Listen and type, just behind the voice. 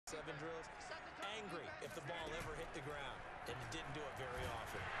7 drills, angry if the ball ever hit the ground, and it didn't do it very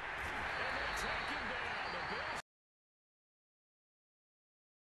often. And they take him down. The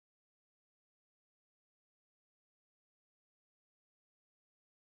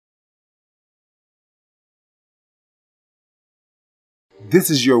Bills. This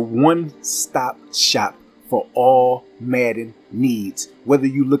is your one-stop shop for all Madden needs. Whether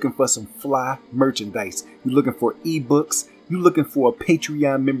you're looking for some fly merchandise, you're looking for ebooks, you're looking for a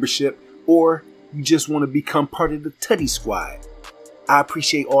Patreon membership, or you just want to become part of the Tutty Squad. I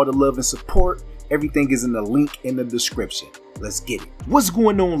appreciate all the love and support. Everything is in the link in the description. Let's get it. What's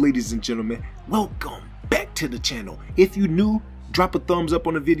going on, ladies and gentlemen? Welcome back to the channel. If you're new, drop a thumbs up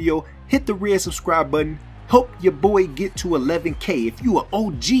on the video, hit the red subscribe button, help your boy get to 11K. If you are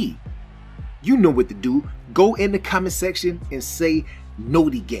OG, you know what to do. Go in the comment section and say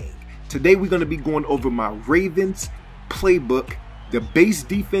Noti Gang. Today we're going to be going over my Ravens playbook. The base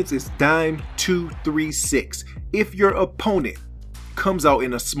defense is dime 2-3-6. If your opponent comes out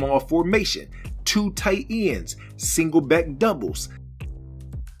in a small formation, 2 tight ends, single back doubles,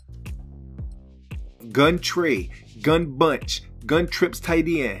 gun tray, gun bunch, gun trips tight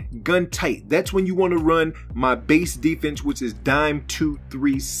end, gun tight, that's when you want to run my base defense, which is dime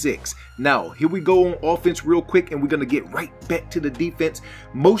 2-3-6. Now here we go on offense real quick, and we're gonna get right back to the defense.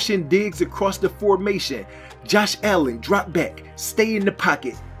 Motion digs across the formation. Josh Allen drop back, stay in the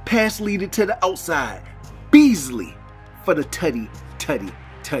pocket, pass lead it to the outside. Beasley for the tutty.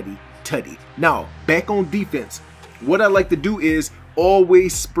 Now back on defense, what I like to do is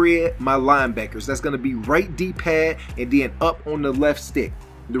always spread my linebackers. That's going to be right D pad and then up on the left stick.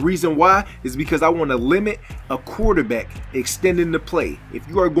 The reason why is because I want to limit a quarterback extending the play. If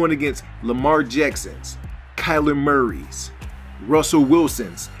you are going against Lamar Jackson's, Kyler Murray's, Russell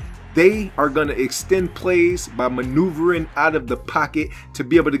Wilson's, they are going to extend plays by maneuvering out of the pocket to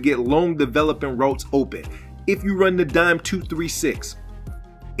be able to get long developing routes open. If you run the dime 2-3-6,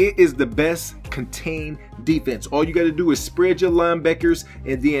 it is the best contained defense. All you got to do is spread your linebackers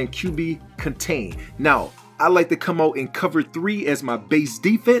and then QB contain. Now, I like to come out in cover 3 as my base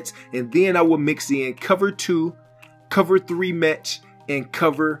defense, and then I will mix in cover 2, cover 3 match, and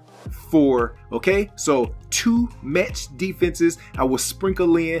cover 4. Okay, so 2 match defenses I will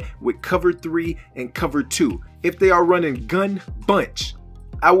sprinkle in with cover 3 and cover 2. If they are running gun bunch,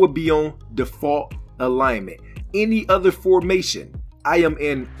 I will be on default alignment. Any other formation, I am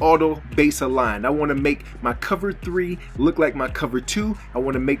in auto base align. I want to make my cover 3 look like my cover 2. I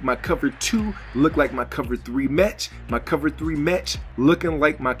want to make my cover 2 look like my cover 3 match. My cover 3 match looking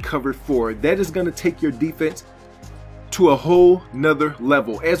like my cover 4. That is going to take your defense to a whole nother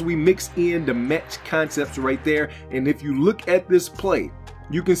level as we mix in the match concepts right there. And if you look at this play,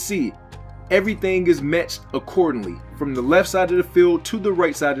 you can see everything is matched accordingly. From the left side of the field to the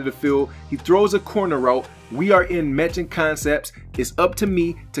right side of the field, he throws a corner route. We are in matching concepts. It's up to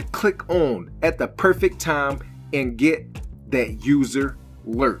me to click on at the perfect time and get that user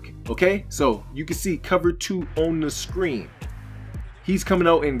lurk. Okay, so you can see cover 2 on the screen. He's coming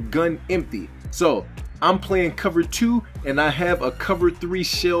out in gun empty. So I'm playing cover 2 and I have a cover 3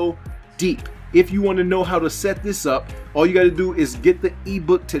 shell deep. If you want to know how to set this up, all you got to do is get the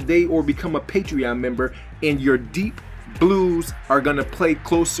ebook today or become a Patreon member, and your deep blues are going to play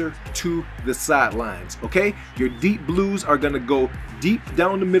closer to the sidelines. Okay, your deep blues are going to go deep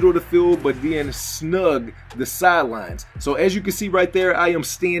down the middle of the field but then snug the sidelines. So as you can see right there, I am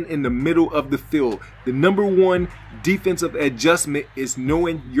staying in the middle of the field. The number 1 defensive adjustment is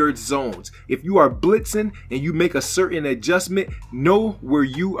knowing your zones. If you are blitzing and you make a certain adjustment, know where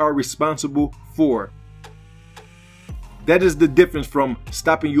you are responsible for. That is the difference from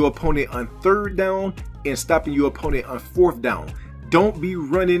stopping your opponent on 3rd down and stopping your opponent on 4th down. Don't be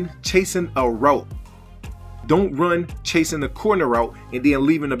running chasing a route. Don't run chasing a corner route and then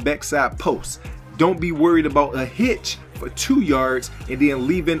leaving a backside post. Don't be worried about a hitch for 2 yards and then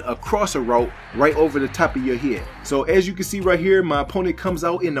leaving a crosser route right over the top of your head. So as you can see right here, my opponent comes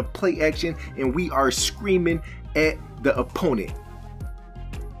out in the play action and we are screaming at the opponent.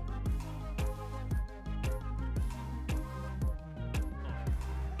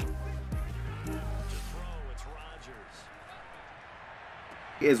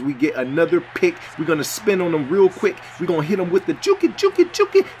 As we get another pick, we're going to spin on them real quick. We're going to hit them with the juke,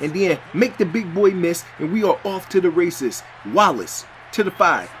 and then make the big boy miss, and we are off to the races. Wallace to the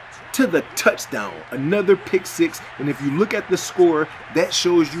 5, to the touchdown. Another pick 6, and if you look at the score, that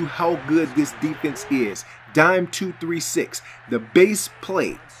shows you how good this defense is. Dime 2-3-6. The base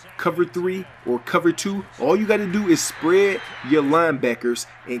play, cover 3 or cover 2, all you got to do is spread your linebackers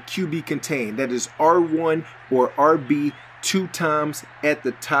and QB contain. That is R1 or RB 2 times at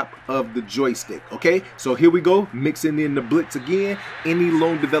the top of the joystick. Okay, so here we go, mixing in the blitz again. Any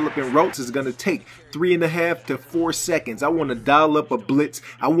long developing routes is going to take 3.5 to 4 seconds. I want to dial up a blitz.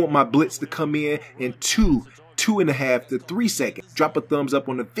 I want my blitz to come in 2.5 to 3 seconds. Drop a thumbs up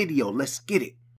on the video. Let's get it.